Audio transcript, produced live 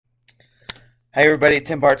Hi everybody,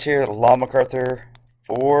 Tim Bartz here, Law MacArthur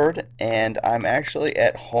Ford, and I'm actually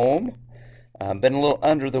at home. Been a little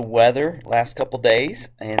under the weather last couple days,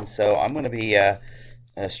 and so I'm going to be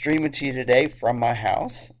streaming to you today from my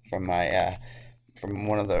house, from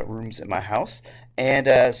one of the rooms in my house.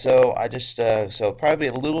 And so I just so probably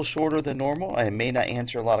a little shorter than normal. I may not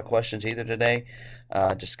answer a lot of questions either today,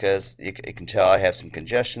 just because you can tell I have some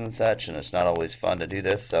congestion and such, and it's not always fun to do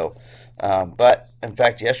this. But in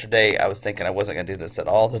fact, yesterday I was thinking I wasn't going to do this at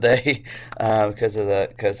all today because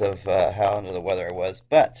of how under the weather I was,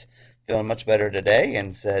 but feeling much better today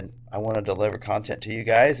and said I want to deliver content to you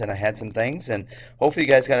guys, and I had some things, and hopefully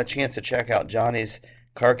you guys got a chance to check out Johnny's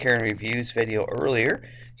car care and reviews video earlier.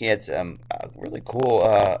 He had some really cool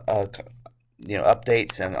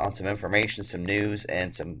updates and on some information, some news,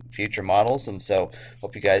 and some future models. And so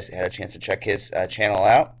hope you guys had a chance to check his channel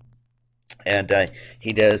out. And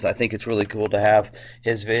he does. I think it's really cool to have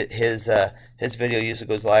his video usually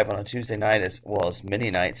goes live on a Tuesday night as well as many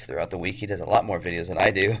nights throughout the week. He does a lot more videos than I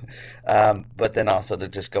do, but then also to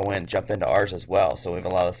just go in, jump into ours as well. So we have a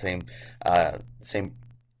lot of same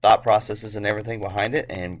thought processes and everything behind it,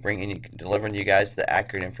 and delivering you guys the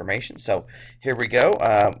accurate information. So here we go.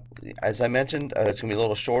 As I mentioned, it's gonna be a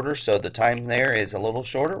little shorter, so the time there is a little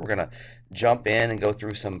shorter. We're gonna jump in and go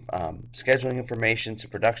through some scheduling information, some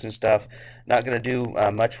production stuff. Not gonna do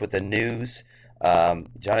much with the news.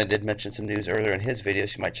 Johnny did mention some news earlier in his video,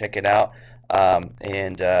 so you might check it out.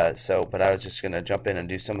 But I was just going to jump in and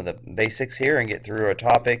do some of the basics here and get through a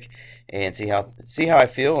topic and see how I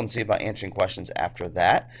feel and see about answering questions after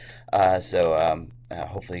that.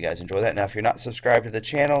 Hopefully you guys enjoy that. Now, if you're not subscribed to the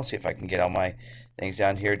channel, see if I can get all my things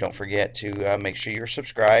down here. Don't forget to make sure you're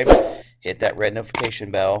subscribed. Hit that red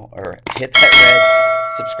notification bell, or hit that red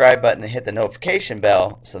subscribe button and hit the notification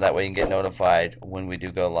bell, so that way you can get notified when we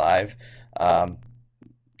do go live.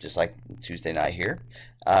 Just like Tuesday night here.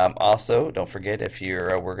 Also, don't forget, if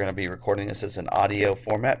we're going to be recording this as an audio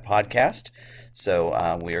format podcast, so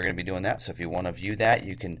we are going to be doing that. So if you want to view that,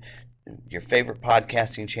 you can, your favorite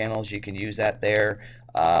podcasting channels, you can use that there.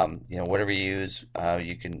 Whatever you use,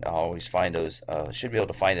 you can always find those. Should be able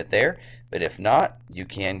to find it there. But if not, you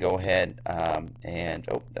can go ahead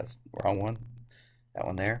that's the wrong one. That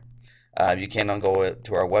one there. You can go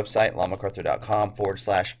to our website,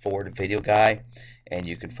 lawmacarthur.com/Ford Video Guy, and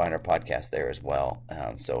you can find our podcast there as well.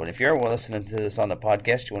 And if you're listening to this on the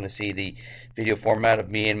podcast, you want to see the video format of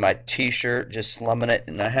me in my t-shirt just slumming it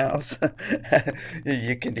in the house,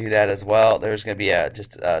 you can do that as well. There's going to be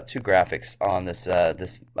just two graphics on this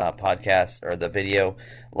podcast, or the video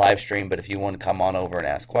live stream, but if you want to come on over and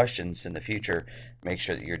ask questions in the future, make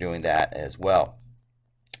sure that you're doing that as well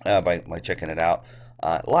by checking it out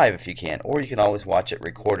live if you can, or you can always watch it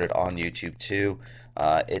recorded on YouTube too.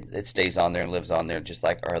 It stays on there and lives on there, just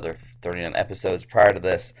like our other 39 episodes prior to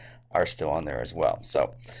this are still on there as well.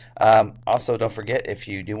 So also, don't forget, if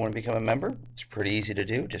you do want to become a member, it's pretty easy to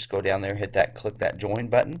do. Just go down there, click that join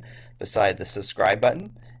button beside the subscribe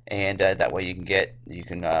button, and that way you can go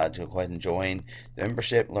ahead and join the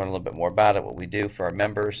membership, learn a little bit more about it, what we do for our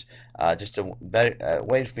members, just a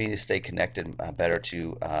way for me to stay connected better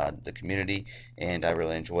to the community, and I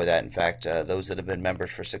really enjoy that. In fact, those that have been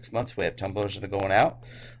members for 6 months, we have tumblers that are going out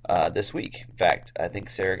this week. In fact, I think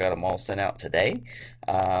Sarah got them all sent out today.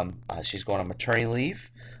 She's going on maternity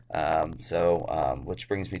leave. Which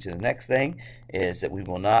brings me to the next thing, is that we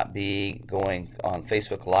will not be going on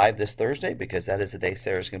Facebook Live this Thursday, because that is the day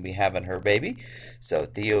Sarah's going to be having her baby. So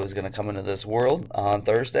Theo is going to come into this world on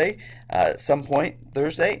Thursday, at some point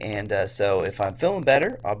Thursday, and so if I'm feeling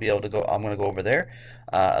better, I'll be able to go. I'm going to go over there.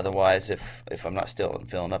 Otherwise, if I'm not still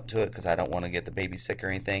feeling up to it, because I don't want to get the baby sick or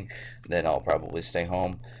anything, then I'll probably stay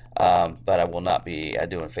home. But I will not be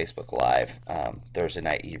doing Facebook Live Thursday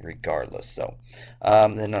night regardless. So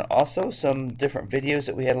then also some different videos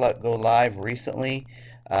that we had go live recently.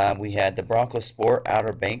 We had the Bronco Sport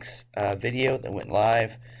Outer Banks video that went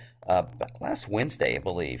live last Wednesday, I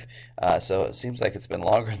believe. So it seems like it's been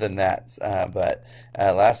longer than that, but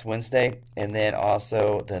last Wednesday. And then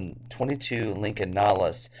also the 22 Lincoln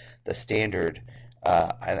Nautilus, the standard.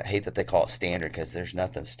 I hate that they call it standard, because there's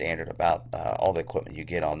nothing standard about all the equipment you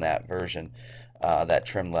get on that version, that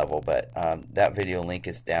trim level. But that video link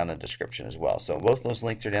is down in the description as well. So both those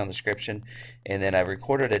links are down in the description. And then I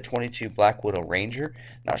recorded a 22 Black Widow Ranger.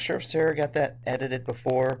 Not sure if Sarah got that edited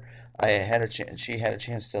before. She had a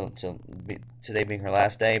chance today being her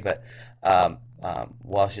last day, but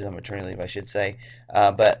while she's on maternity leave, I should say.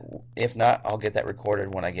 But if not, I'll get that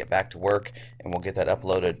recorded when I get back to work, and we'll get that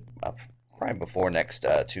uploaded probably before next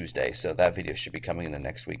Tuesday. So that video should be coming in the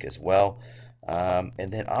next week as well.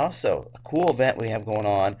 And then also a cool event we have going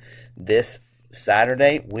on this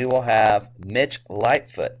Saturday, we will have Mitch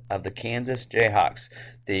Lightfoot of the Kansas Jayhawks,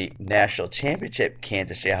 the national championship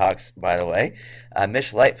Kansas Jayhawks, by the way.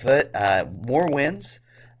 Mitch Lightfoot, more wins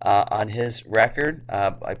on his record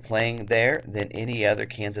by playing there than any other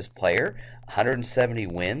Kansas player. 170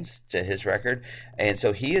 wins to his record, and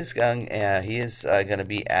so he is going. To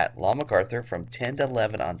be at Law MacArthur from 10 to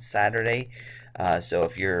 11 on Saturday. So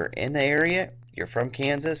if you're in the area, you're from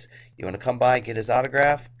Kansas, you want to come by, get his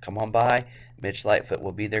autograph, come on by. Mitch Lightfoot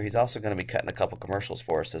will be there. He's also going to be cutting a couple commercials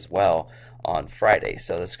for us as well on Friday.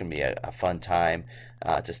 So this is going to be a fun time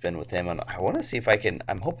to spend with him. And I want to see if I can,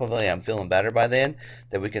 hopefully I'm feeling better by then,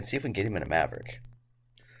 that we can see if we can get him in a Maverick.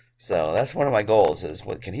 So that's one of my goals, is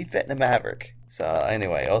what can he fit in a Maverick? So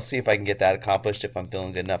anyway, I'll see if I can get that accomplished, if I'm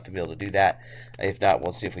feeling good enough to be able to do that. If not,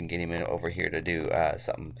 we'll see if we can get him in over here to do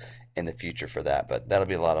something in the future for that. But that'll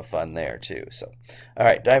be a lot of fun there too. So, all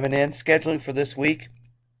right, diving in, scheduling for this week.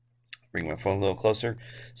 Bring my phone a little closer.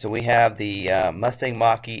 So we have the Mustang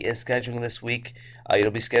Mach-E is scheduling this week.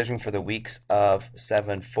 It'll be scheduling for the weeks of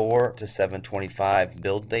 7/4 to 7/25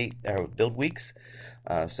 build weeks.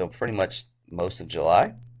 So pretty much most of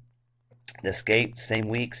July. The Escape, same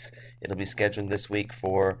weeks. It'll be scheduling this week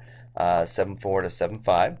for 7/4 to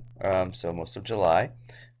 7/5. So most of July.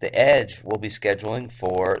 The Edge will be scheduling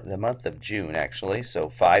for the month of June, actually. So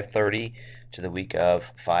 5/30 to the week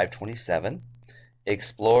of 5/27.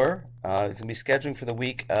 Explorer is going to be scheduling for the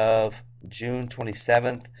week of June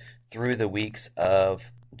 27th through the weeks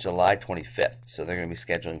of July 25th. So they're going to be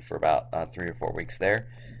scheduling for about 3 or 4 weeks there.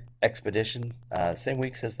 Expedition, same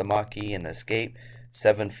weeks as the Mach-E and the Escape,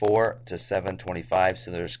 7/4 to 7/25.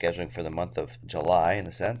 So they're scheduling for the month of July in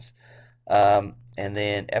a sense. And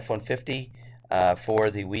then F-150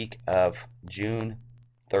 for the week of June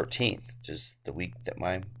 13th, which is the week that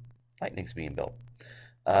my Lightning's being built.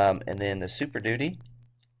 And then the Super Duty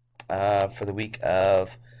for the week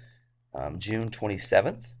of June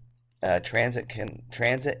 27th.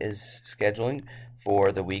 Transit is scheduling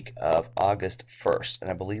for the week of August 1st, and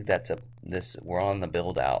I believe we're on the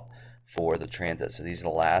build out for the Transit. So these are the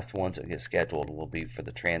last ones that get scheduled. Will be for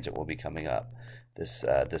the Transit. Will be coming up this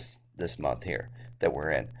month here that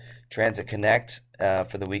we're in. Transit Connect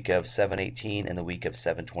for the week of 7/18 and the week of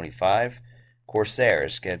 7/25. Corsair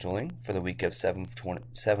is scheduling for the week of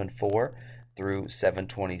 7/4 through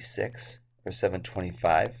 7/26 or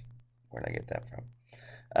 7/25. Where did I get that from?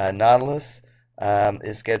 Nautilus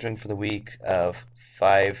is scheduling for the week of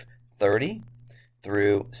 5/30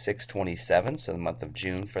 through 6/27, so the month of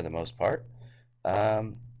June for the most part.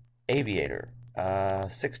 Aviator,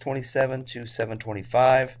 6/27 to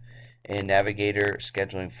 7/25, and Navigator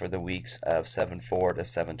scheduling for the weeks of 7/4 to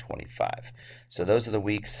 7/25. So those are the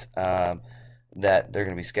weeks that they're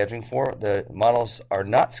going to be scheduling for. The models are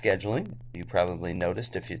not scheduling. You probably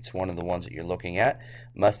noticed if it's one of the ones that you're looking at.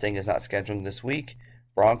 Mustang is not scheduling this week.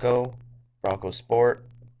 Bronco Sport,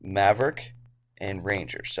 Maverick, and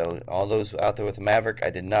Ranger. So all those out there with the Maverick, I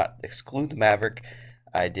did not exclude the Maverick.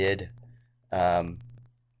 I did.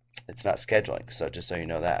 It's not scheduling, so just so you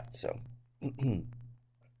know that. So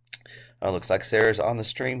oh, looks like Sarah's on the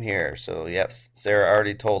stream here. So yep, Sarah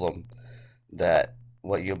already told them that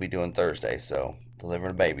what you'll be doing Thursday, so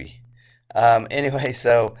delivering a baby. Anyway,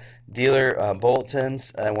 so dealer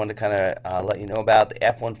bulletins I wanted to kind of let you know about. The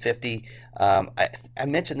F-150. I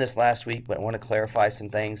mentioned this last week, but I want to clarify some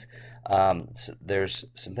things. So there's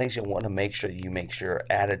some things you'll want to make sure are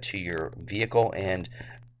added to your vehicle, and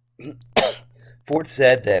Ford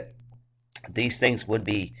said that these things would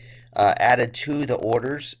be added to the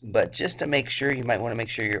orders, but just to make sure, you might want to make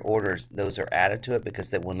sure your orders, those are added to it, because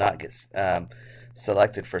they will not get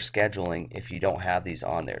selected for scheduling if you don't have these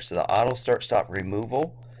on there. So the auto start stop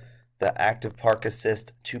removal, the active park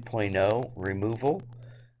assist 2.0 removal,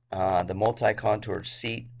 the multi-contoured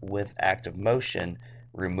seat with active motion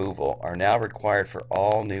removal are now required for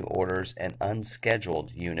all new orders and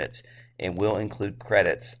unscheduled units, and will include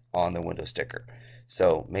credits on the window sticker.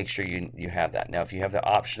 So make sure you have that. Now if you have the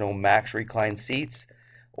optional Max recline seats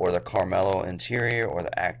or the Carmelo interior or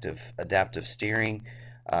the active adaptive steering,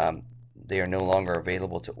 they are no longer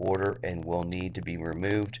available to order and will need to be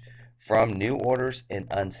removed from new orders and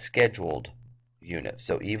unscheduled units.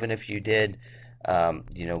 So even if you did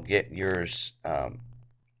get yours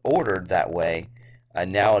ordered that way,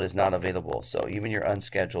 now it is not available. So even your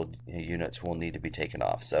unscheduled units will need to be taken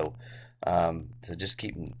off. So just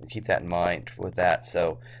keep that in mind with that.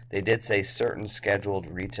 So they did say certain scheduled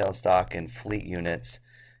retail stock and fleet units,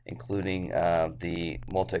 including the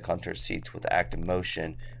multi-contour seats with active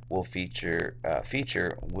motion, will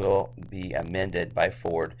will be amended by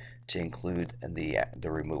Ford to include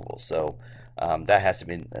the removal. So That has to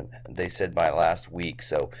be, they said, by last week.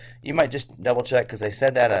 So you might just double check, because they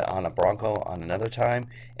said that on a Bronco on another time,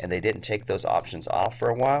 and they didn't take those options off for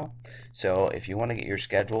a while. So if you want to get your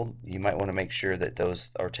scheduled, you might want to make sure that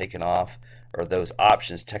those are taken off, or those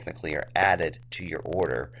options technically are added to your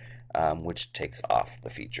order, which takes off the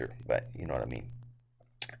feature, but you know what I mean.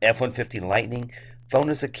 F-150 Lightning phone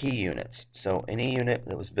as a key units. So any unit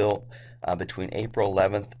that was built between April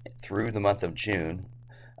 11th through the month of June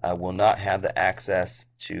will not have the access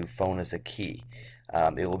to phone as a key.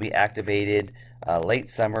 It will be activated late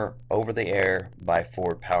summer over the air by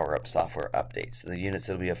Ford PowerUp software updates. So the units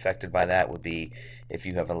that will be affected by that would be if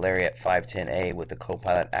you have a Lariat 510A with the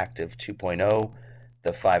Copilot Active 2.0,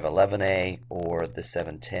 the 511A, or the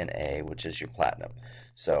 710A, which is your Platinum.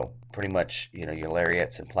 So pretty much, you know, your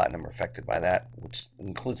Lariats and Platinum are affected by that, which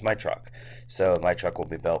includes my truck. So my truck will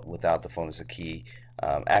be built without the phone as a key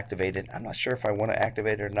activated. I'm not sure if I want to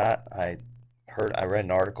activate it or not. I read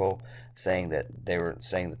an article saying that they were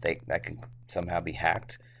saying that that can somehow be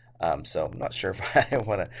hacked. So I'm not sure if I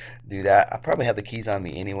want to do that. I probably have the keys on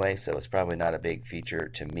me anyway, so it's probably not a big feature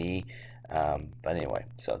to me. But anyway,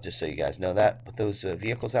 so just so you guys know that, put those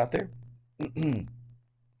vehicles out there.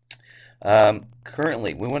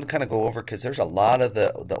 Currently, we want to kind of go over, because there's a lot of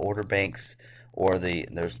the order banks, or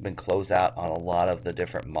there's been closeout on a lot of the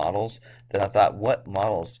different models, that I thought, what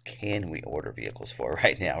models can we order vehicles for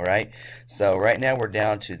right now, right? So right now we're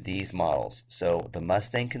down to these models. So the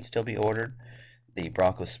Mustang can still be ordered, the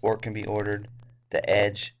Bronco Sport can be ordered, the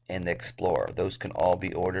Edge and the Explorer, those can all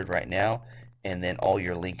be ordered right now. And then all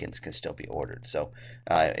your Lincolns can still be ordered. So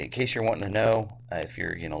in case you're wanting to know, if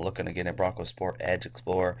you're looking to get a Bronco Sport, Edge,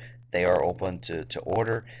 Explorer, they are open to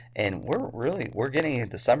order. And we're getting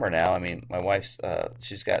into summer now. I mean, my wife's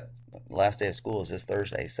she's got last day of school is this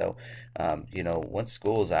Thursday. So once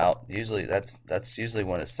school's out, usually that's usually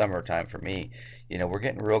when it's summertime for me. We're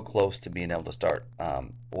getting real close to being able to start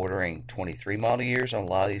ordering 23 model years on a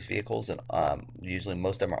lot of these vehicles, and usually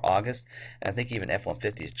most of them are August, and I think even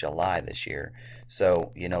F-150 is July this year.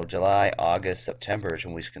 So July, August, September is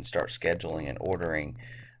when we can start scheduling and ordering.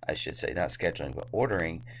 I should say not scheduling, but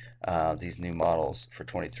ordering these new models for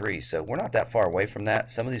 23. So we're not that far away from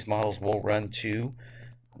that. Some of these models will run to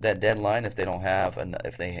that deadline if they don't have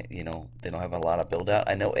they don't have a lot of build out.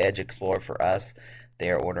 I know Edge, Explorer, for us, they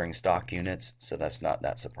are ordering stock units, so that's not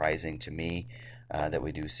that surprising to me that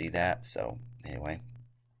we do see that. So anyway,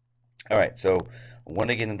 all right, so I want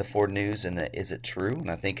to get into Ford news and is it true? And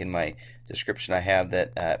I think in my description I have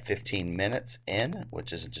that at 15 minutes in,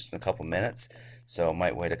 which is just in a couple minutes. So I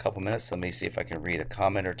might wait a couple minutes. Let me see if I can read a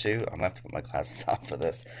comment or two. I'm going to have to put my glasses on for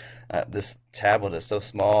this. This tablet is so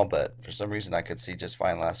small, but for some reason I could see just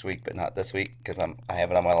fine last week, but not this week because I have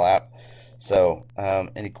it on my lap. So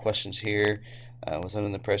any questions here? Was under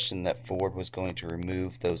the impression that Ford was going to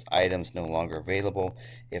remove those items no longer available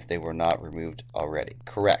if they were not removed already.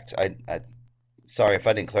 Correct. I sorry if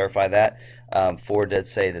I didn't clarify that. Ford did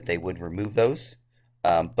say that they would remove those,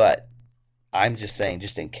 but I'm just saying,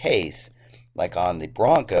 just in case, like on the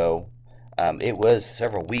Bronco, it was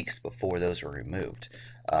several weeks before those were removed.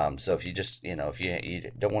 So if you just, if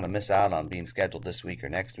you don't want to miss out on being scheduled this week or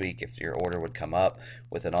next week, if your order would come up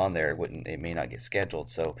with it on there, it may not get scheduled.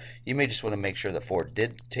 So you may just want to make sure that Ford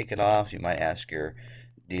did take it off. You might ask your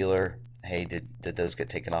dealer, hey, did those get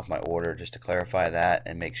taken off my order, just to clarify that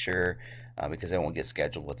and make sure, because they won't get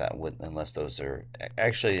scheduled with that unless those are,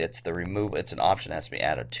 actually it's the remove, it's an option that has to be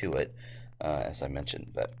added to it, as I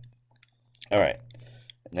mentioned. But all right.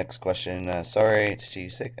 Next question. Sorry to see you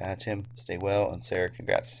sick. Tim, stay well. And Sarah,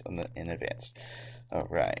 congrats in advance. All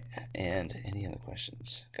right. And any other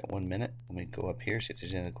questions? Got 1 minute. Let me go up here, see if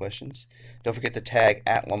there's any other questions. Don't forget to tag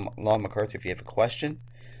at Lon MacArthur if you have a question.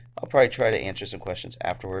 I'll probably try to answer some questions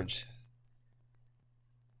afterwards.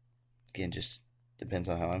 Again, just depends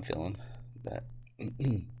on how I'm feeling. But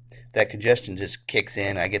that congestion just kicks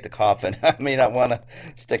in. I get the coughing. I may not want to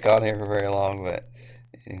stick on here for very long, but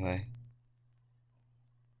anyway.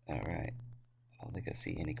 All right. I don't think I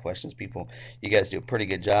see any questions. You guys do a pretty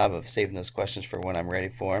good job of saving those questions for when I'm ready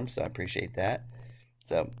for them, so I appreciate that.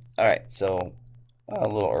 So, all right. So, a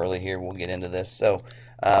little early here. We'll get into this. So,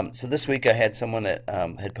 so this week I had someone that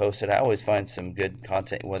had posted. I always find some good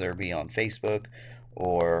content, whether it be on Facebook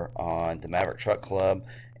or on the Maverick Truck Club.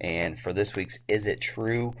 And for this week's Is It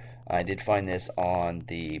True? I did find this on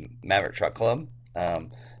the Maverick Truck Club,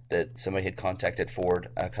 that somebody had contacted Ford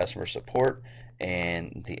customer support,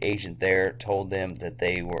 and the agent there told them that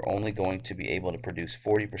they were only going to be able to produce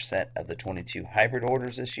 40% of the 22 hybrid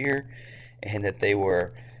orders this year, and that they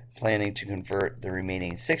were planning to convert the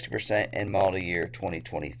remaining 60% in model year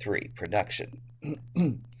 2023 production.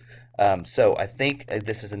 So I think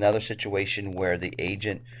this is another situation where the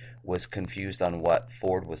agent was confused on what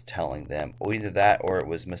Ford was telling them, or either that or it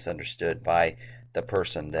was misunderstood by the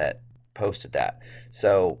person that posted that.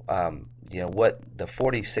 So, what the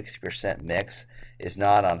 40-60% mix is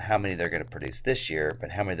not on how many they're going to produce this year,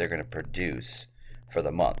 but how many they're going to produce for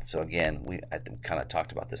the month. So again, I kind of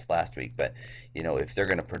talked about this last week, but if they're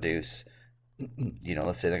going to produce,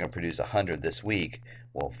 let's say they're going to produce 100 this week,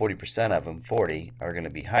 well, 40% of them, 40, are going to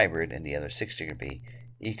be hybrid, and the other 60 are going to be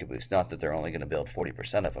EcoBoost. Not that they're only going to build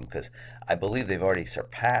 40% of them, because I believe they've already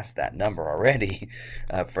surpassed that number already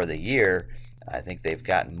for the year. I think they've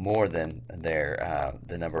gotten more than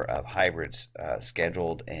the number of hybrids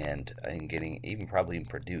scheduled and getting even probably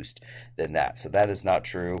produced than that. So that is not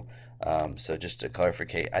true. So just to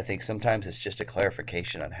clarify, I think sometimes it's just a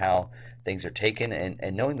clarification on how things are taken,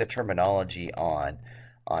 and knowing the terminology on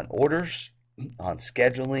orders, on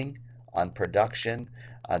scheduling, on production.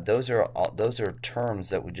 Those are terms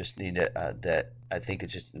that we just need to, that I think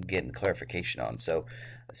it's just getting clarification on. So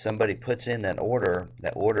somebody puts in that order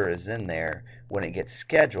is in there. When it gets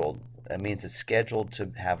scheduled, that means it's scheduled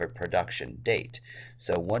to have a production date.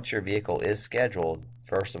 So once your vehicle is scheduled,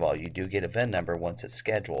 first of all, you do get a VIN number once it's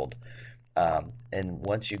scheduled. And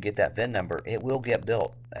once you get that VIN number, it will get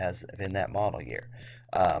built as in that model year.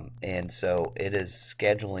 And so it is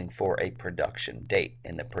scheduling for a production date,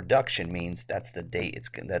 and the production means that's the date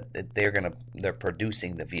they're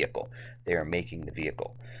producing the vehicle, they are making the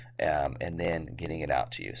vehicle, and then getting it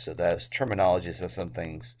out to you. So those terminologies are some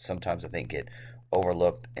things sometimes I think get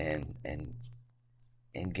overlooked and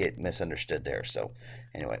get misunderstood there. So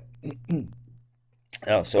anyway.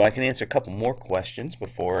 So I can answer a couple more questions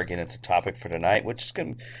before I get into topic for tonight, which is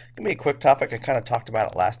going to be a quick topic. I kind of talked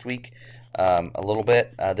about it last week a little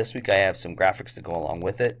bit. This week I have some graphics to go along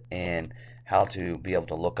with it and how to be able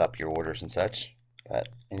to look up your orders and such. But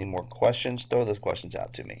any more questions, throw those questions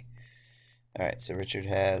out to me. All right, so Richard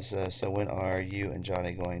has, so when are you and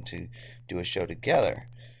Johnny going to do a show together?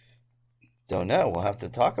 Don't know. We'll have to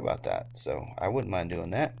talk about that. So I wouldn't mind doing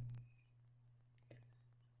that.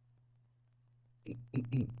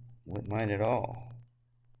 Wouldn't mind at all.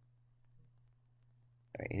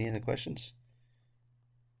 All right, any other questions?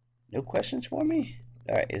 No questions for me?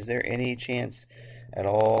 All right, is there any chance at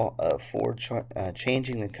all of Ford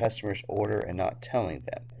changing the customer's order and not telling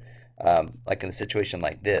them? Like in a situation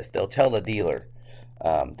like this, they'll tell the dealer.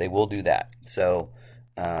 They will do that. So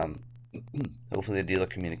hopefully the dealer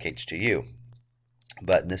communicates to you.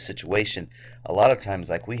 But in this situation, a lot of times,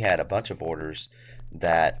 like we had a bunch of orders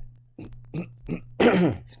that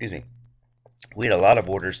excuse me, we had a lot of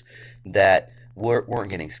orders that weren't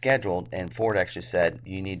getting scheduled, and Ford actually said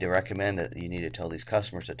you need to recommend that you need to tell these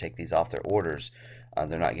customers to take these off their orders.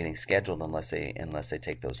 They're not getting scheduled unless they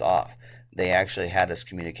take those off. They actually had us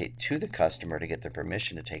communicate to the customer to get their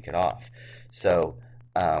permission to take it off. So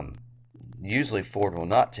usually Ford will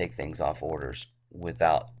not take things off orders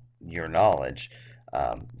without your knowledge.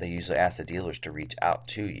 They usually ask the dealers to reach out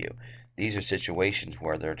to you. These are situations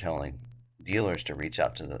where they're telling dealers to reach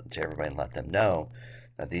out to everybody and let them know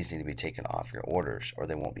that these need to be taken off your orders or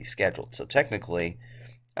they won't be scheduled. So technically,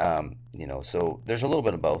 so there's a little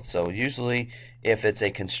bit of both. So usually if it's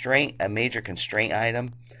a major constraint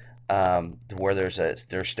item, where they're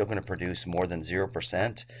still going to produce more than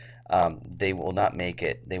 0%, they will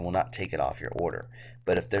not take it off your order.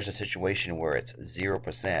 But if there's a situation where it's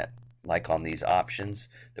 0%, like on these options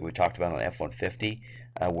that we talked about on F-150,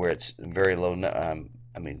 where it's very low,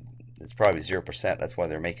 it's probably 0%. That's why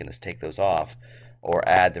they're making us take those off or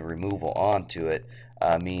add the removal onto it,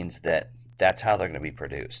 means that's how they're going to be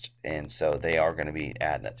produced. And so they are going to be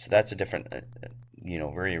adding it. So that's a different,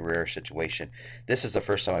 very rare situation. This is the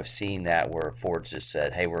first time I've seen that where Ford's just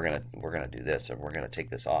said, hey, we're going to do this, or we're going to take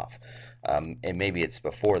this off. And maybe it's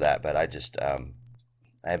before that, but I just, I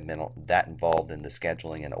haven't been that involved in the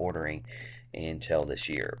scheduling and ordering until this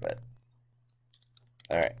year. But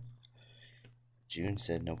all right. June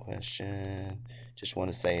said no question. Just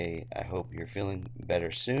want to say I hope you're feeling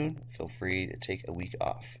better soon. Feel free to take a week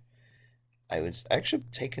off. I was actually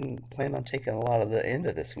plan on taking a lot of the end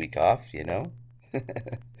of this week off,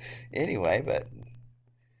 Anyway, but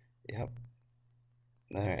yep.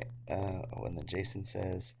 All right. And then Jason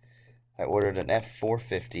says, I ordered an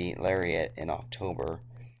F450 Lariat in October.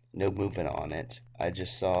 No movement on it. I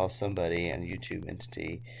just saw somebody on YouTube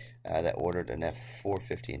entity that ordered an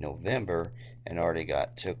F450 in November and already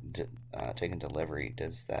got taken delivery.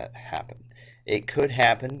 Does that happen? It could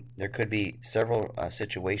happen. There could be several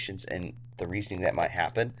situations and the reasoning that might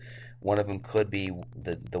happen. One of them could be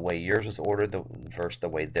the way yours was ordered versus the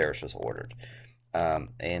way theirs was ordered.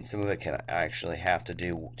 and some of it can actually have to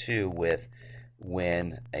do too with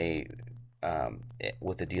when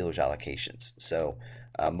with the dealer's allocations. So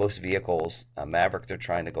most vehicles, Maverick, they're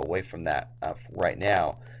trying to go away from that right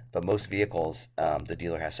now, but most vehicles, the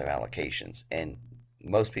dealer has to have allocations, and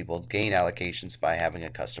most people gain allocations by having a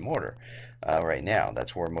custom order. Right now,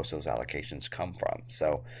 that's where most of those allocations come from.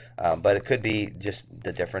 So, but it could be just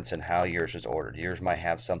the difference in how yours is ordered. Yours might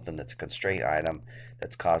have something that's a constraint item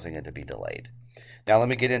that's causing it to be delayed. Now, let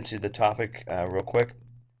me get into the topic real quick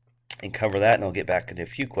and cover that, and I'll get back into a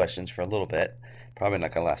few questions for a little bit. Probably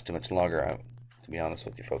not going to last too much longer, to be honest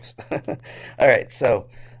with you folks. All right, so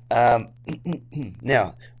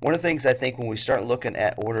now, one of the things I think when we start looking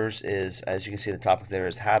at orders is, as you can see the topic there,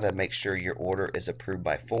 is how to make sure your order is approved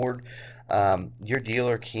by Ford. Your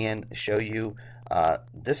dealer can show you,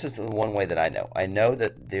 this is the one way that I know. I know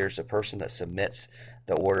that there's a person that submits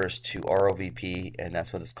the orders to ROVP, and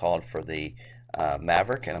that's what it's called for the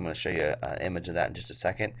Maverick, and I'm going to show you an image of that in just a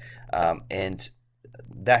second. And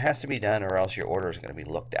that has to be done, or else your order is going to be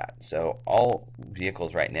looked at. So all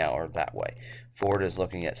vehicles right now are that way. Ford is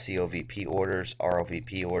looking at COVP orders,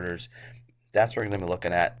 ROVP orders. That's what we're going to be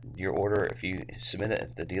looking at. Your order, if you submit it,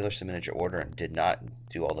 if the dealer submitted your order and did not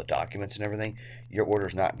do all the documents and everything, your order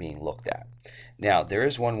is not being looked at. Now, there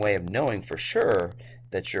is one way of knowing for sure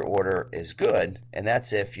that your order is good, and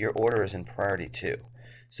that's if your order is in priority 2.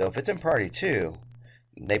 So if it's in priority 2,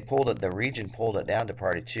 they pulled it, the region pulled it down to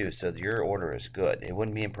priority 2, so your order is good. It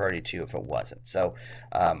wouldn't be in priority 2 if it wasn't. So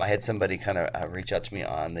I had somebody kind of reach out to me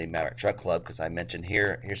on the Maverick Truck Club, because I mentioned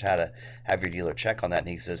here's how to have your dealer check on that, and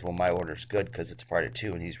he says, well, my order's good because it's priority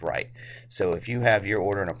 2, and he's right. So if you have your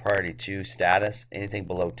order in a priority 2 status, anything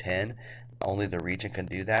below 10, only the region can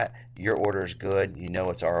do that. Your order is good. You know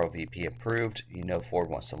it's ROVP approved. You know Ford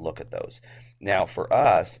wants to look at those. Now for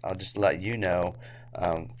us, I'll just let you know,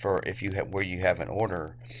 for if you have where you have an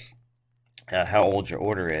order, how old your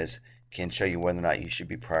order is can show you whether or not you should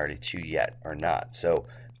be priority 2 yet or not. So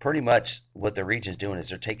pretty much what the region's doing is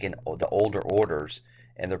they're taking the older orders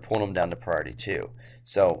and they're pulling them down to priority 2.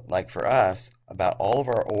 So like for us, about all of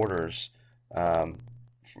our orders,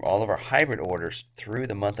 all of our hybrid orders through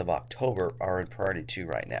the month of October are in priority 2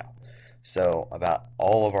 right now. So about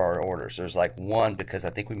all of our orders, there's like one, because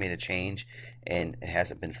I think we made a change and it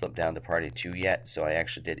hasn't been flipped down to priority 2 yet, so I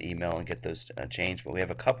actually did email and get those changed, but we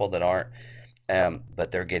have a couple that aren't,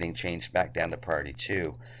 but they're getting changed back down to priority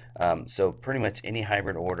 2. So pretty much any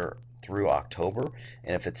hybrid order through October,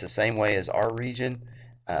 and if it's the same way as our region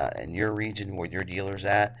and your region where your dealer's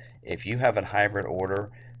at, if you have a hybrid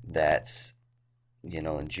order that's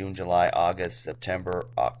in June, July, August, September,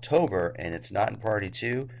 October, and it's not in priority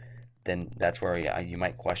 2, then that's where you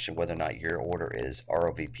might question whether or not your order is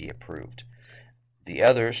ROVP approved. The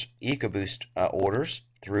others, EcoBoost orders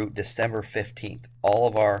through December 15th. All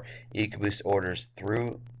of our EcoBoost orders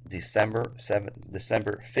through December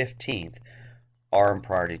 15th are in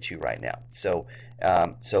priority 2 right now. So,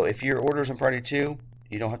 so if your order is in priority 2,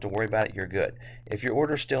 you don't have to worry about it. You're good. If your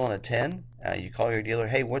order is still in a 10, you call your dealer.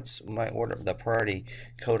 Hey, what's my order? The priority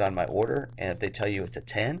code on my order, and if they tell you it's a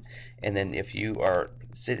 10, and then if you are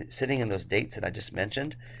sitting in those dates that I just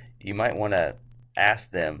mentioned, you might want to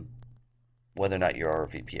ask them whether or not you're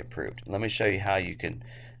ROVP approved. Let me show you how you can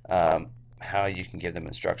give them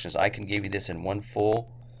instructions. I can give you this in one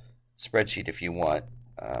full spreadsheet if you want.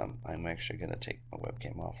 I'm actually going to take my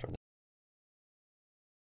webcam off for this.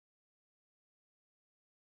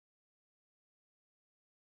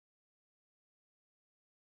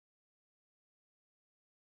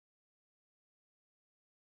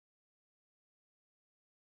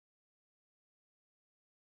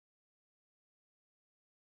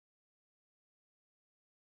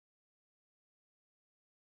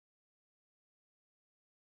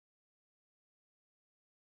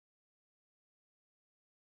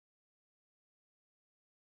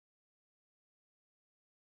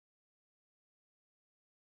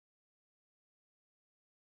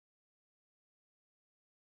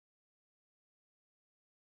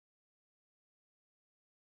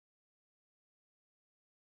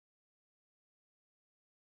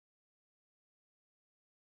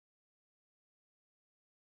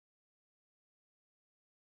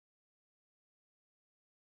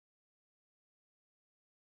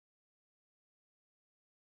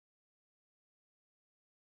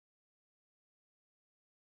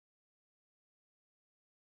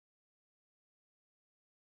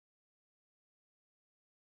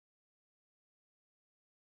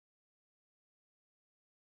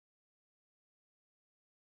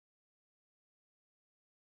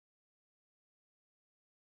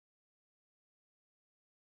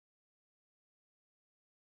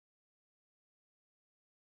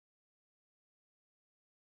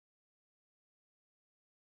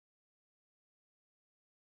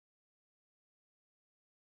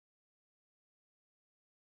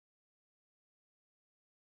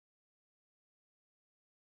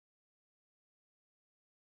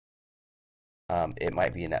 it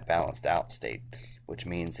might be in that balanced out state, which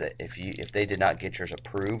means that if they did not get yours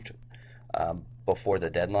approved before the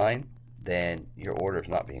deadline, then your order is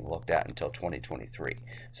not being looked at until 2023.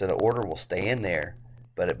 So the order will stay in there,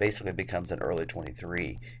 but it basically becomes an early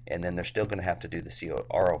 23, and then they're still going to have to do the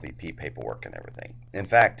ROVP paperwork and everything. In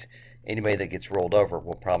fact, anybody that gets rolled over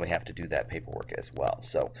will probably have to do that paperwork as well.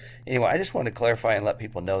 So anyway, I just wanted to clarify and let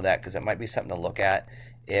people know that, because it might be something to look at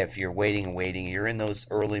if you're waiting and waiting. You're in those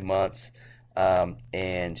early months,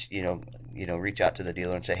 and reach out to the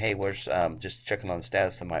dealer and say, hey, where's just checking on the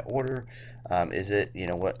status of my order. Is it,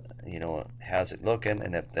 how's it looking?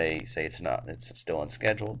 And if they say it's not, it's still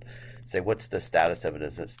unscheduled, say, what's the status of it?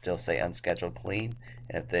 Does it still say unscheduled clean?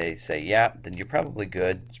 And if they say yeah, then you're probably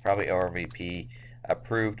good. It's probably RVP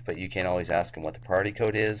approved, but you can always ask them what the priority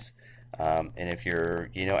code is. And if you're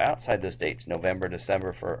outside those dates, November,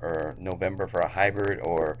 December or November for a hybrid,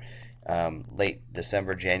 or late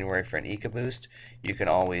December, January for an EcoBoost, you can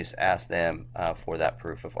always ask them for that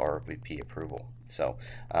proof of RVP approval. So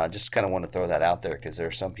just kind of want to throw that out there, because there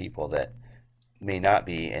are some people that may not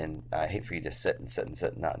be, and I hate for you to sit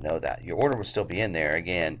and not know that. Your order will still be in there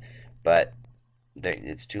again, but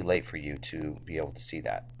it's too late for you to be able to see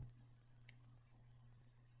that.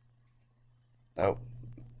 Oh,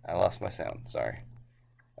 I lost my sound, sorry.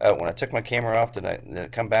 Oh, when I took my camera off, did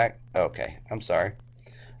it come back? Okay, I'm sorry.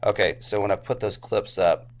 Okay, so when I put those clips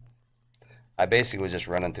up, I basically was just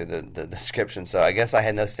running through the description. So I guess I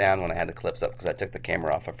had no sound when I had the clips up because I took the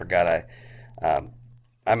camera off. I forgot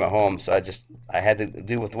I'm at home, so I had to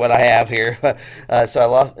do with what I have here.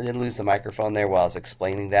 So I didn't lose the microphone there while I was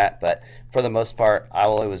explaining that. But for the most part,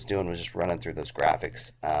 all I was doing was just running through those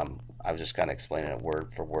graphics. I was just kind of explaining it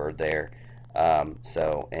word for word there.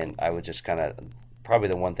 And I would just kind of, probably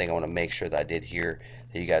the one thing I want to make sure that I did here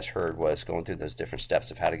that you guys heard was going through those different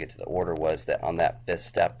steps of how to get to the order, was that on that 5th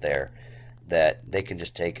step there, that they can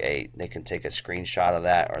just take a screenshot of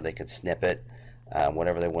that, or they can snip it,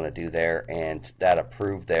 whatever they want to do there, and that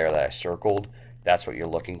approved there that I circled, that's what you're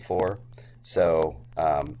looking for. So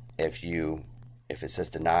if it says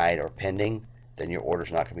denied or pending, then your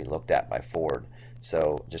order's not going to be looked at by Ford.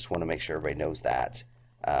 So just want to make sure everybody knows that.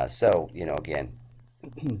 So again,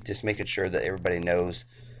 just making sure that everybody knows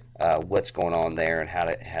what's going on there and how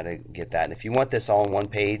to get that. And if you want this all on one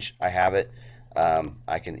page, I have it.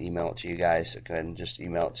 I can email it to you guys. Go ahead and just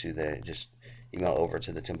email over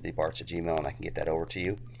to the timothybarts@gmail, and I can get that over to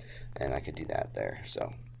you, and I can do that there.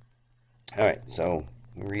 So all right, so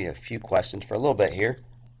we'll read a few questions for a little bit here.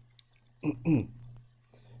 All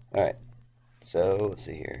right, so let's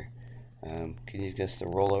see here. Can you just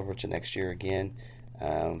roll over to next year again?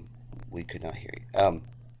 We could not hear you.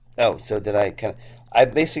 So did I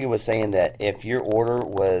basically was saying that if your order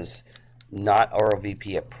was not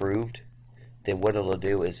ROVP approved, then what it'll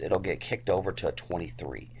do is it'll get kicked over to a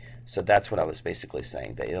 23. So that's what I was basically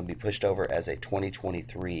saying, that it'll be pushed over as a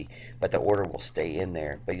 2023, but the order will stay in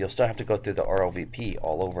there, but you'll still have to go through the ROVP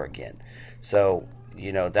all over again. So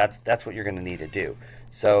that's what you're going to need to do.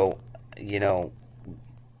 So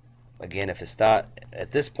again, if it's not,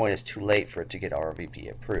 at this point, it's too late for it to get ROVP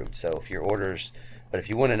approved. So if your orders, but if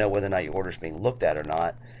you want to know whether or not your order is being looked at or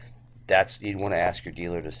not, you'd want to ask your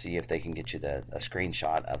dealer to see if they can get you a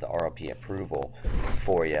screenshot of the ROP approval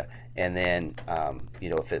for you. And then,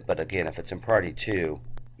 but again, if it's in priority 2,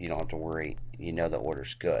 you don't have to worry. The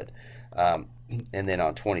order's good. And then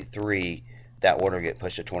on 23, that order get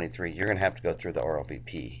pushed to 23, you're going to have to go through the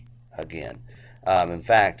ROVP again. In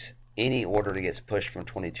fact, any order that gets pushed from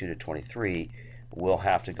 22 to 23 will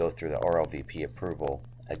have to go through the ROVP approval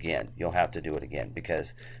again. You'll have to do it again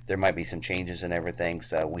because there might be some changes and everything.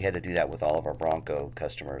 So we had to do that with all of our Bronco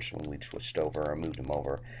customers when we switched over or moved them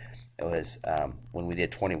over. It was when we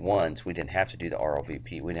did 21s, we didn't have to do the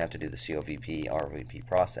ROVP. We didn't have to do the COVP, ROVP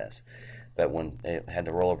process. But when it had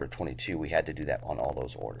to roll over to 22, we had to do that on all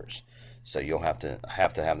those orders. So you'll have to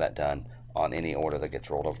have that done on any order that gets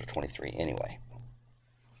rolled over to 23 anyway.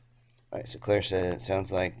 All right, so Claire said, it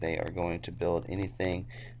sounds like they are going to build anything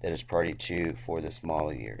that is priority 2 for this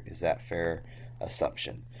model year. Is that fair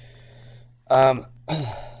assumption? Not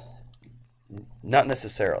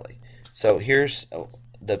necessarily. So here's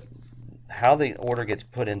how the order gets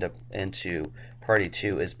put into priority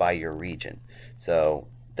 2 is by your region. So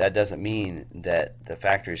that doesn't mean that the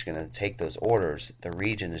factory is going to take those orders. The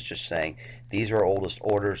region is just saying, these are our oldest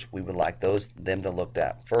orders. We would like them to look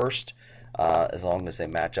at first. As long as they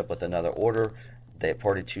match up with another order, the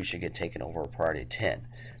priority 2 should get taken over a priority 10.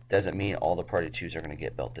 Doesn't mean all the priority 2s are going to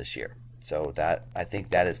get built this year. So that, I think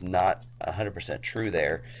that is not 100% true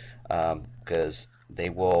there, because they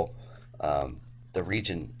will, the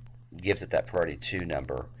region gives it that priority 2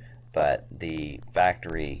 number, but the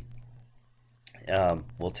factory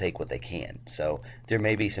will take what they can. So there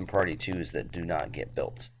may be some Priority 2s that do not get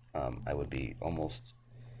built. I would be almost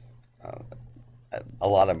a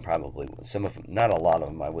lot of them probably, some of them, not a lot of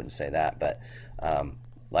them, I wouldn't say that, but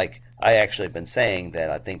like I actually have been saying that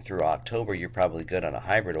I think through October you're probably good on a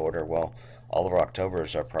hybrid order. Well, all of our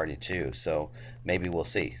Octobers are Priority 2, so maybe we'll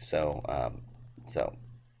see. So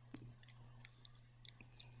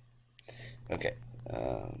okay.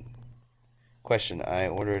 Question: I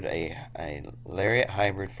ordered a Lariat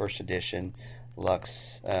Hybrid First Edition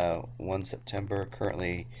Lux 1 September,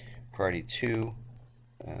 currently Priority 2.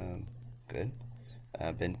 Good.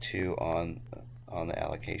 Been 2 on the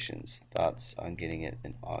allocations. Thoughts on getting it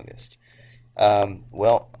in August?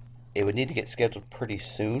 Well, it would need to get scheduled pretty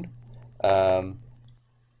soon. I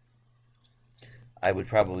would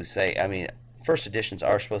probably say, I mean, first editions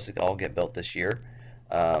are supposed to all get built this year.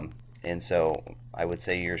 And so I would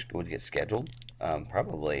say yours would get scheduled.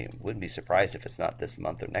 Probably wouldn't be surprised if it's not this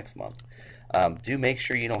month or next month. Do make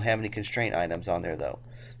sure you don't have any constraint items on there though.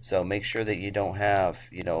 So make sure that you don't have,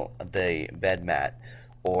 you know, the bed mat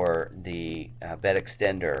or the bed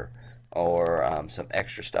extender or some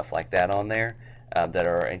extra stuff like that on there that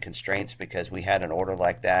are in constraints, because we had an order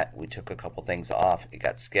like that. We took a couple things off. It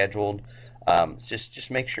got scheduled. Just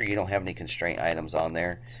make sure you don't have any constraint items on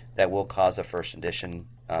there that will cause a first edition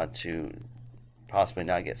to possibly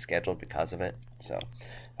not get scheduled because of it. So,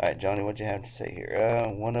 all right, Johnny, what'd you have to say here?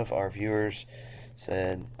 One of our viewers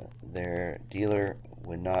said their dealer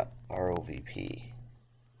would not ROVP.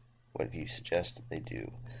 What do you suggest they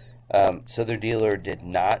do? So their dealer did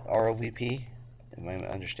not ROVP. Am I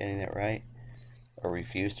understanding that right? Or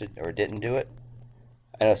refused to, or didn't do it?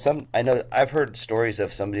 I know I've heard stories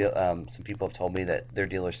of somebody, some people have told me that their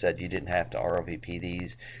dealer said you didn't have to ROVP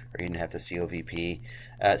these, or you didn't have to COVP.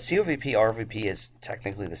 COVP, ROVP is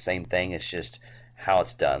technically the same thing. It's just how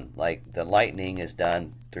it's done. Like the Lightning is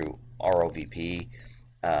done through ROVP,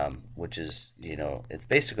 which is, you know, it's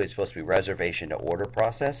basically supposed to be reservation to order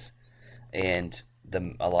process, and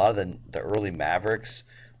a lot of the early Mavericks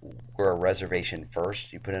were a reservation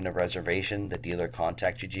first. You put in a reservation, the dealer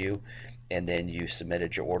contacted you, and then you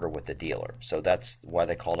submitted your order with the dealer. So that's why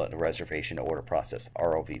they called it a reservation to order process,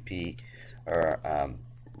 ROVP, or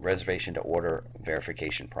reservation to order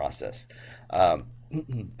verification process.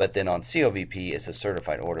 But then on COVP, it's a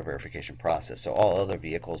certified order verification process. So all other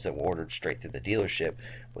vehicles that were ordered straight through the dealership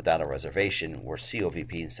without a reservation were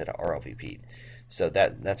COVP instead of ROVP. So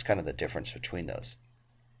that's kind of the difference between those.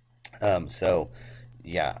 So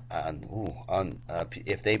yeah,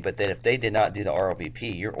 if they did not do the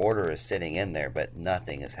ROVP, your order is sitting in there, but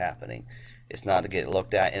nothing is happening. It's not to get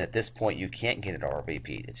looked at, and at this point, you can't get it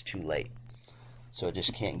ROVP. It's too late, so it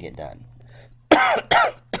just can't get done.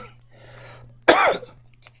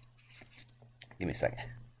 Give me a second.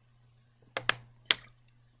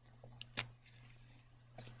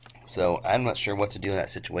 So I'm not sure what to do in that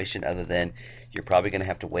situation, other than you're probably going to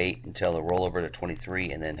have to wait until the rollover to 23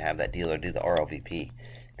 and then have that dealer do the ROVP,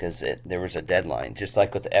 because there was a deadline. Just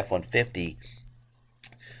like with the F-150,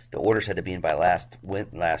 the orders had to be in by last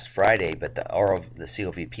Friday, but the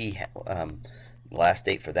COVP last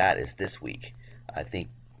date for that is this week. I think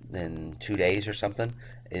in 2 days or something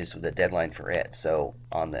is the deadline for it. So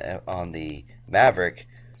on the Maverick,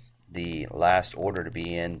 the last order to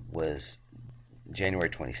be in was January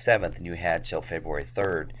 27th, and you had till February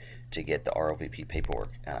 3rd to get the ROVP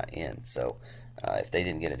paperwork in. So if they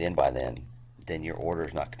didn't get it in by then your order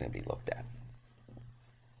is not going to be looked at.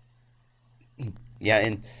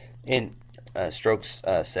 Yeah, and Strokes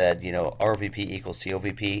said, you know, ROVP equals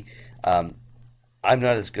COVP. I'm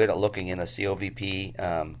not as good at looking in a COVP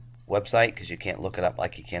website, because you can't look it up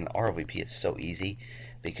like you can ROVP. It's so easy,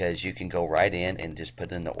 because you can go right in and just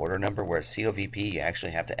put in the order number, whereas COVP, you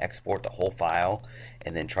actually have to export the whole file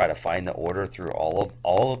and then try to find the order through all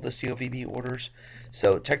of the COVP orders.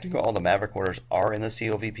 So technically all the Maverick orders are in the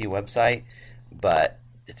COVP website, but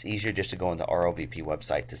it's easier just to go on the ROVP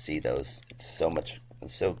website to see those. It's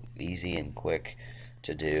so easy and quick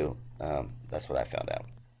to do. That's what I found out.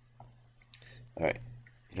 All right,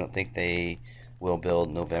 you don't think they will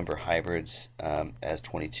build November hybrids as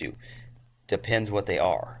 22? Depends what they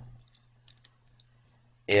are.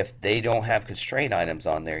 If they don't have constraint items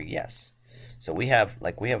on there, yes. So we have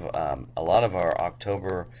a lot of our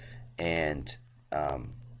October and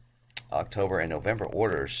November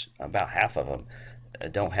orders. About half of them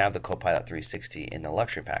don't have the Copilot 360 in the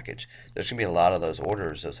luxury package. There's gonna be a lot of those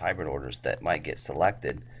orders, those hybrid orders, that might get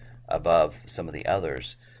selected above some of the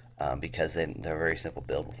others, because they're very simple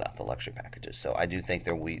build without the luxury packages. So I do think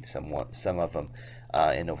there will be some of them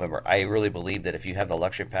in November. I really believe that if you have the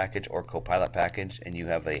luxury package or Copilot package and you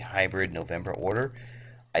have a hybrid November order,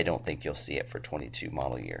 I don't think you'll see it for 22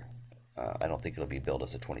 model year. I don't think it'll be billed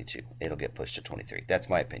as a 22. It'll get pushed to 23. That's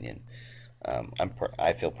my opinion.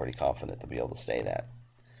 I feel pretty confident to be able to say that.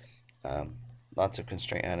 Lots of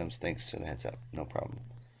constraint items. Thanks for the heads up. No problem.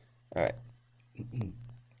 All right.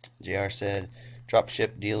 JR said, drop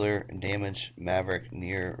ship dealer damage Maverick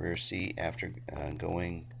near rear seat after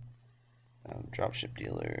going. Drop ship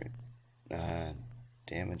dealer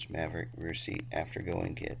damage Maverick rear seat after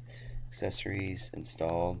going get accessories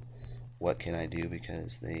installed. What can I do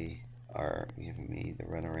because they are giving me the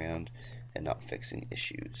runaround and not fixing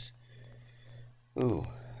issues? Ooh.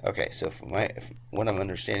 Okay, so what I'm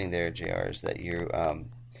understanding there, JR, is that you,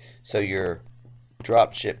 so your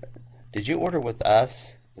drop ship, did you order with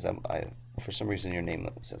us? Because for some reason your name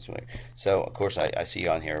sounds familiar. So of course I see you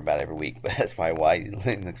on here about every week, but that's probably why your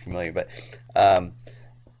name looks familiar. But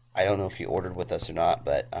I don't know if you ordered with us or not,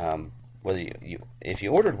 but whether if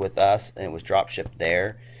you ordered with us and it was drop shipped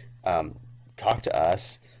there, talk to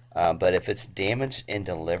us. But if it's damage in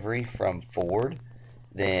delivery from Ford,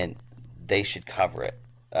 then they should cover it.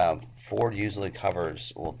 Ford usually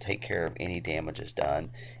will take care of any damages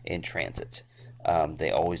done in transit. They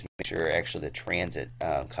always make sure, actually the transit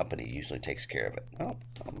company usually takes care of it. Oh,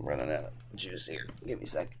 I'm running out of juice here. Give me a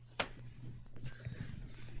sec.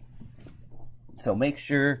 So make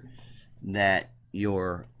sure that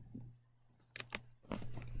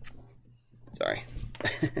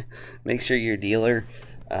make sure your dealer,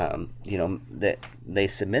 that they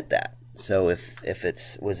submit that. So if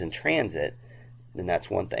it was in transit, then that's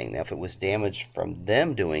one thing. Now, if it was damaged from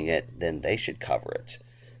them doing it, then they should cover it.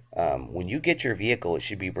 When you get your vehicle, it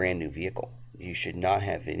should be a brand new vehicle. You should not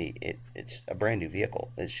have it's a brand new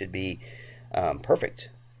vehicle. It should be perfect,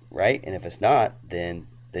 right? And if it's not, then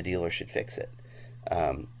the dealer should fix it.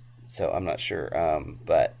 So I'm not sure,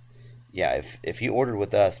 but yeah, if you ordered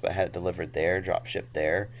with us but had it delivered there, drop shipped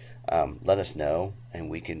there, let us know, and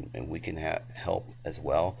we can help as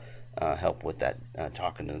well. Help with that,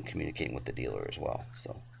 talking and communicating with the dealer as well.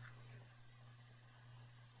 So,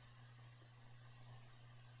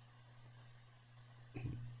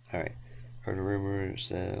 all right. Heard a rumor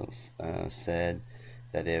said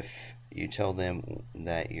that if you tell them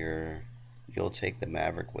that you'll take the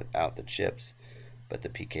Maverick without the chips, but the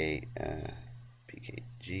PKG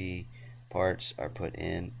parts are put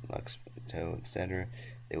in, Lux, Tow, etc.,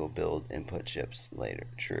 they will build input chips later.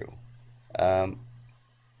 True.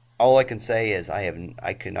 All I can say is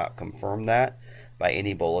I cannot confirm that by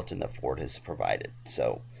any bulletin that Ford has provided.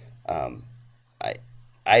 So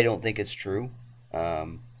I don't think it's true,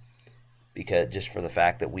 because just for the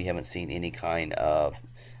fact that we haven't seen any kind of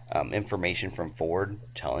information from Ford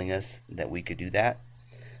telling us that we could do that.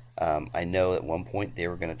 I know at one point they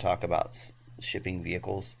were going to talk about shipping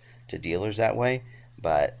vehicles to dealers that way,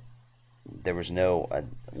 but there was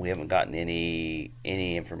we haven't gotten any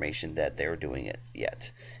information that they're doing it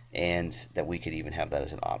yet, and that we could even have that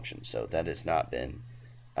as an option. So that has not been,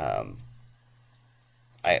 I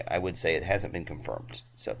would say it hasn't been confirmed.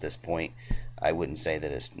 So at this point, I wouldn't say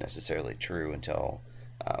that it's necessarily true until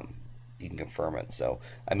you can confirm it. So,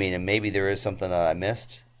 I mean, and maybe there is something that I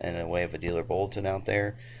missed in a way of a dealer bulletin out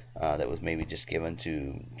there that was maybe just given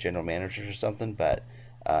to general managers or something, but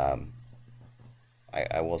I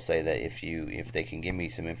will say that if they can give me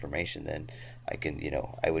some information, then I can,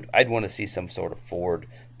 I'd want to see some sort of Ford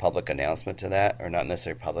public announcement to that, or not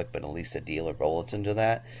necessarily public, but at least a dealer bulletin to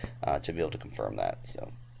that, to be able to confirm that.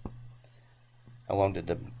 So, how long did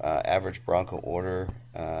the average Bronco order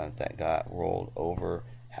that got rolled over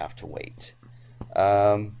have to wait?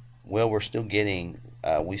 Well, we're still getting,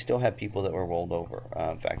 we still have people that were rolled over.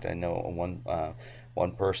 In fact, I know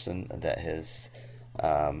one person that has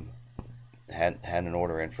had an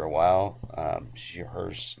order in for a while. I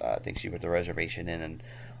think she put the reservation in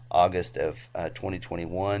August of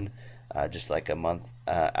 2021, just like a month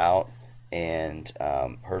out, and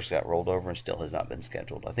hers got rolled over and still has not been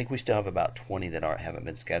scheduled. I think we still have about 20 that haven't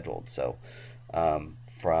been scheduled. So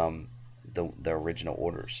from the original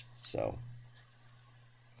orders. So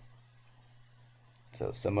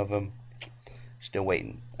some of them still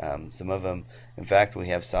waiting. Some of them, in fact, we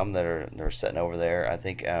have some that are sitting over there. I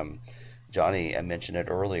think Johnny mentioned it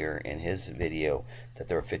earlier in his video that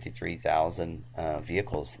there are 53,000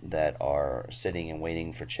 vehicles that are sitting and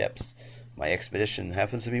waiting for chips. My Expedition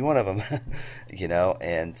happens to be one of them,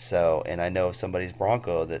 and I know somebody's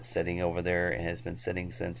Bronco that's sitting over there and has been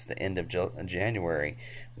sitting since the end of January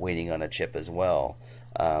waiting on a chip as well.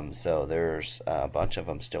 So there's a bunch of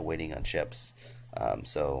them still waiting on chips.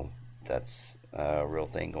 So that's a real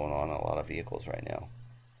thing going on in a lot of vehicles right now.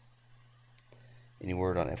 Any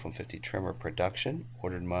word on F-150 trimmer production?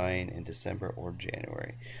 Ordered mine in December or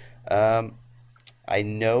January. I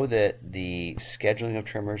know that the scheduling of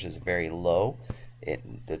trimmers is very low.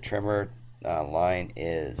 The trimmer line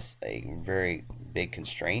is a very big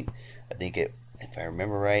constraint. I think it, if I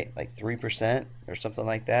remember right, like 3% or something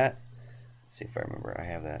like that. Let's see if I remember. I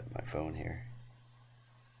have that on my phone here.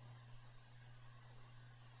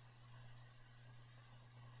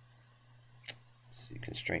 Let's see,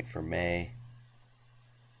 constraint for May.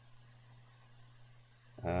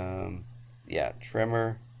 Yeah,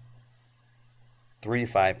 trimmer 3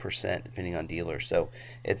 to 5% depending on dealer. So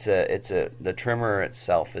the trimmer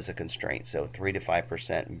itself is a constraint. So 3 to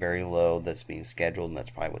 5%, very low. That's being scheduled, and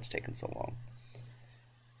that's probably what's taken so long.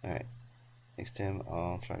 All right, thanks Tim.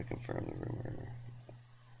 I'll try to confirm the rumor.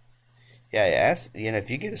 Yeah, ask, if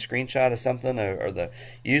you get a screenshot of something, or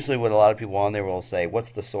usually what a lot of people on there will say, what's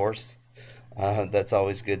the source? That's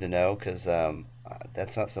always good to know, because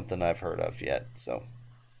that's not something I've heard of yet. So.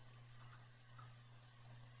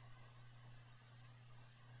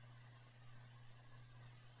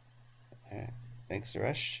 Alright, thanks,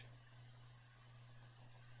 Suresh.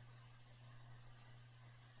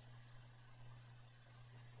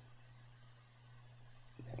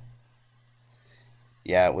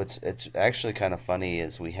 Yeah, it's actually kind of funny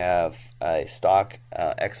is we have a stock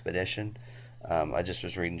Expedition. I just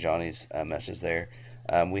was reading Johnny's message there.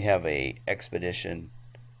 We have a Expedition.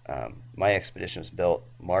 My Expedition was built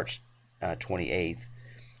March 28th,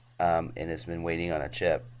 and it's been waiting on a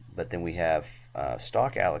chip. But then we have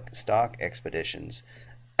stock Expeditions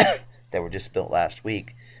that were just built last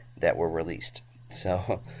week that were released.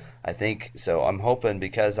 So I think so. I'm hoping,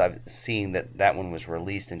 because I've seen that one was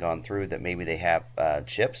released and gone through, that maybe they have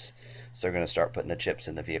chips. So they're going to start putting the chips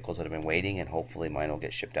in the vehicles that have been waiting, and hopefully mine will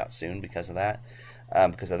get shipped out soon because of that.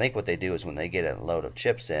 Because I think what they do is when they get a load of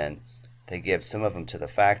chips in, they give some of them to the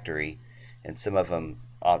factory and some of them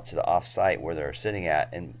out to the off-site where they're sitting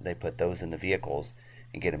at, and they put those in the vehicles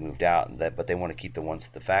and get them moved out. But they want to keep the ones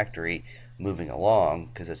at the factory moving along,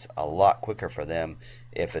 because it's a lot quicker for them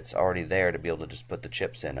if it's already there to be able to just put the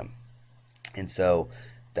chips in them. And so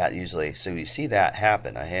that usually, so you see that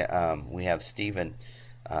happen. We have Steven,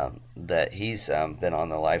 that he's been on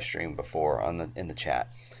the live stream before in the chat,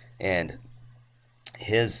 and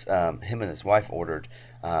him and his wife ordered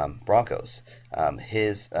Broncos.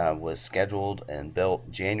 His was scheduled and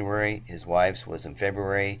built January. His wife's was in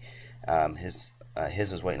February. His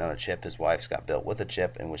was waiting on a chip. His wife's got built with a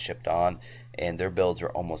chip and was shipped on, and their builds are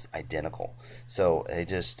almost identical. So they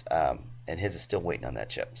just and his is still waiting on that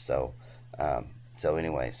chip. So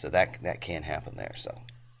anyway, so that can happen there. So.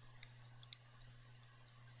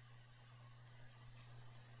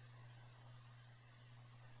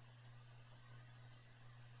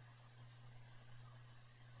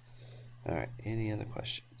 All right, any other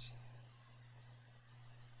questions?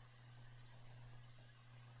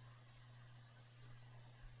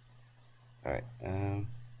 All right,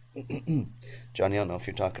 Johnny, I don't know if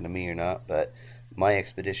you're talking to me or not, but my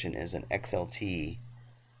Expedition is an XLT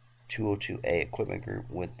 202A equipment group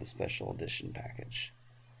with the special edition package.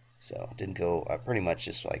 So it didn't go pretty much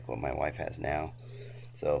just like what my wife has now.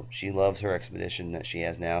 So she loves her Expedition that she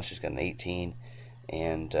has now. She's got an 18,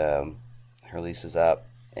 and her lease is up,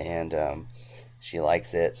 and she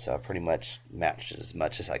likes it. So I pretty much matched it as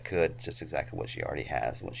much as I could, just exactly what she already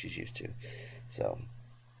has and what she's used to. So.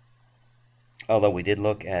 Although we did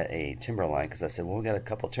look at a Timberline, because I said, well, we got a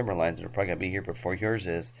couple Timberlines that are probably going to be here before yours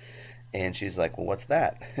is. And she's like, well, what's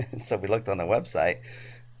that? So we looked on the website,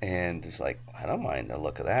 and it's like, I don't mind the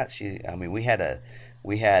look of that. We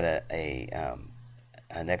had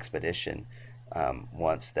an Expedition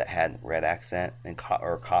once that had red accent and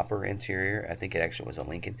or copper interior. I think it actually was a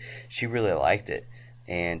Lincoln. She really liked it.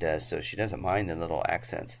 And so she doesn't mind the little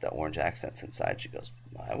accents, the orange accents inside. She goes,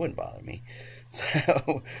 well, that wouldn't bother me.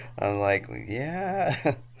 So I'm like,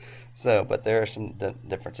 yeah. So, but there are some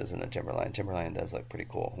differences in the Timberline. Timberline does look pretty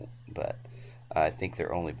cool, but I think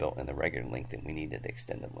they're only built in the regular length, and we needed the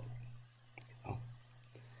extended length. So,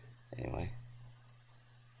 anyway.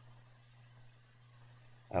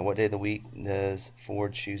 What day of the week does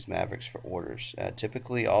Ford choose Mavericks for orders?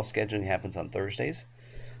 Typically, all scheduling happens on Thursdays.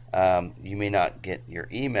 You may not get your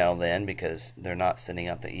email then, because they're not sending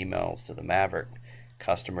out the emails to the Maverick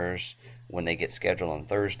customers when they get scheduled on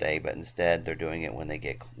Thursday, but instead they're doing it when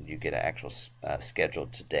you get an actual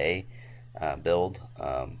scheduled today build.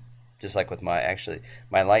 Just like with my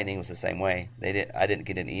Lightning was the same way. I didn't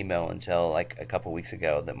get an email until like a couple weeks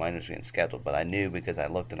ago that mine was getting scheduled, but I knew because I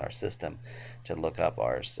looked in our system to look up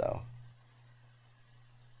ours. So.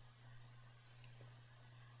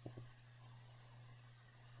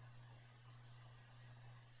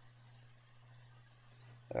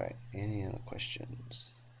 All right, any other questions?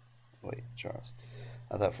 Wait, Charles.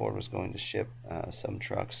 I thought Ford was going to ship some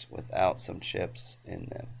trucks without some chips in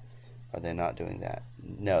them. Are they not doing that?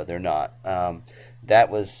 No, they're not. That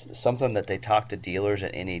was something that they talked to dealers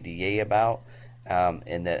at NADA about,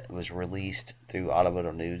 and that was released through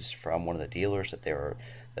Automotive News from one of the dealers that they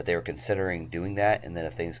were considering doing that, and then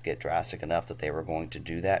if things get drastic enough that they were going to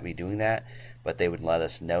be doing that, but they would let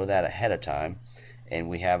us know that ahead of time, and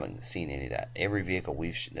we haven't seen any of that. Every vehicle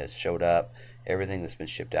that's showed up, everything that's been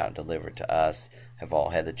shipped out and delivered to us have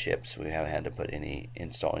all had the chips. We haven't had to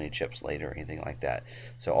install any chips later or anything like that.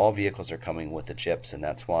 So all vehicles are coming with the chips, and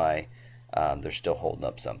that's why they're still holding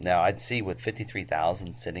up some. Now, I'd see with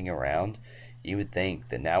 53,000 sitting around, you would think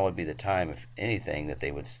that now would be the time, if anything, that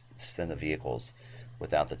they would send the vehicles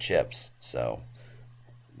without the chips. So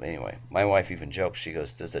anyway, my wife even jokes. She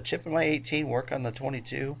goes, "Does the chip in my 18 work on the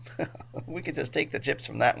 22? We could just take the chips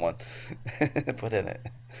from that one and put in it."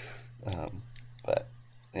 But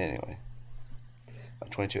anyway, my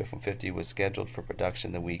 22 F-150 was scheduled for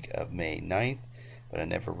production the week of May 9th, but I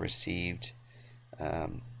never received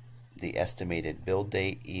the estimated build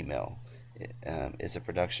date email. Is a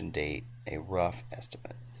production date a rough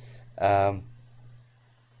estimate?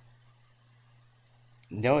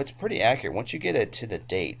 No, it's pretty accurate. Once you get it to the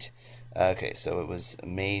date, okay, so it was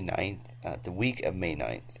May 9th, the week of May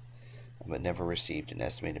 9th, but never received an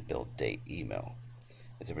estimated build date email.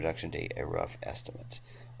 Is a production date a rough estimate?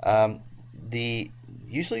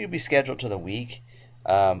 Usually you'll be scheduled to the week,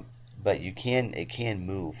 but it can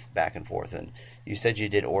move back and forth. And you said you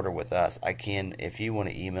did order with us. If you want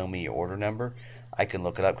to email me your order number, I can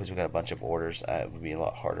look it up because we've got a bunch of orders. It would be a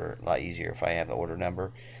lot easier if I have the order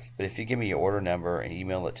number. But if you give me your order number and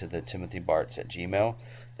email it to the timothybartz@gmail.com,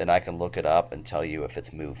 then I can look it up and tell you if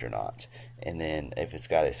it's moved or not, and then if it's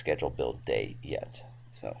got a scheduled build date yet.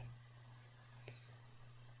 So,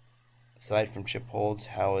 aside from chip holds,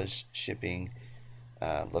 how is shipping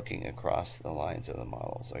looking across the lines of the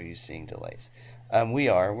models? Are you seeing delays?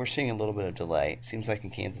 We're seeing a little bit of delay. It seems like in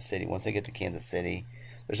Kansas City, once I get to Kansas City,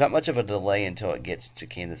 there's not much of a delay until it gets to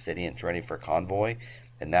Kansas City and it's ready for convoy,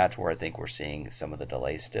 and that's where I think we're seeing some of the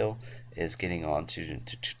delays still, is getting on to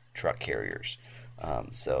truck carriers.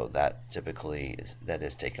 So that typically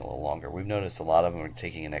is taking a little longer. We've noticed a lot of them are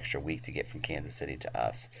taking an extra week to get from Kansas City to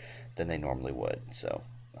us than they normally would. So,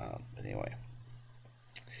 but anyway.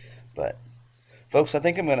 But, folks, I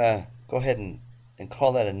think I'm going to go ahead and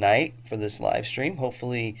call that a night for this live stream.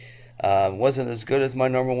 Hopefully wasn't as good as my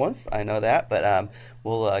normal ones. I know that, but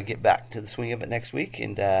we'll get back to the swing of it next week.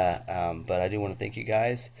 And but I do want to thank you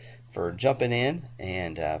guys for jumping in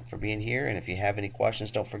and for being here. And if you have any questions,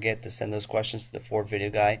 don't forget to send those questions to the Ford Video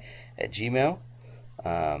Guy at Gmail.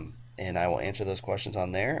 And I will answer those questions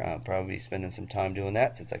on there. I'll probably be spending some time doing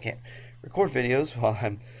that since I can't record videos while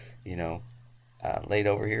I'm, laid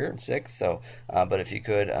over here and sick. So, but if you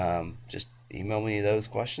could just email me those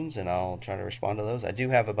questions and I'll try to respond to those. I do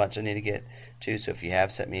have a bunch I need to get to, so if you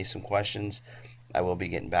have sent me some questions, I will be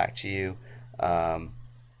getting back to you.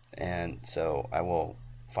 And so I will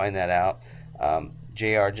find that out.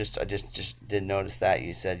 JR, I just did notice that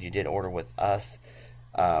you said you did order with us,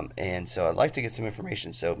 and so I'd like to get some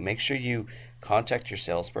information. So make sure you contact your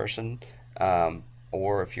salesperson,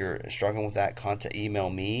 or if you're struggling with that, email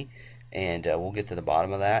me, and we'll get to the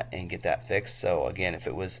bottom of that and get that fixed. So again, if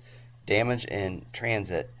it was damaged in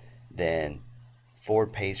transit, then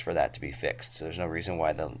Ford pays for that to be fixed. So there's no reason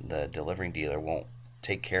why the delivering dealer won't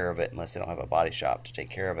take care of it unless they don't have a body shop to take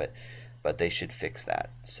care of it. But they should fix that.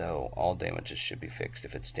 So all damages should be fixed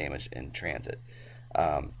if it's damaged in transit.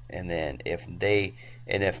 And then if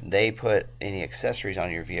they put any accessories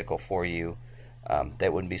on your vehicle for you,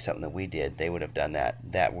 that wouldn't be something that we did. They would have done that.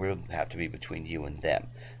 That would have to be between you and them.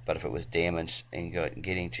 But if it was damaged and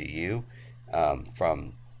getting to you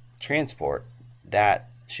from transport, that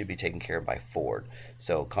should be taken care of by Ford.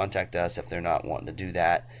 So contact us if they're not wanting to do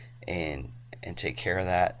that and take care of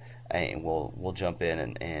that. And we'll jump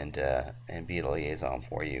in and be a liaison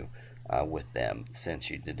for you with them, since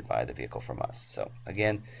you did buy the vehicle from us. So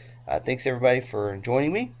again, thanks everybody for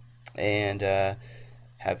joining me, and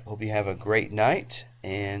hope you have a great night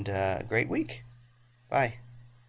and a great week. Bye.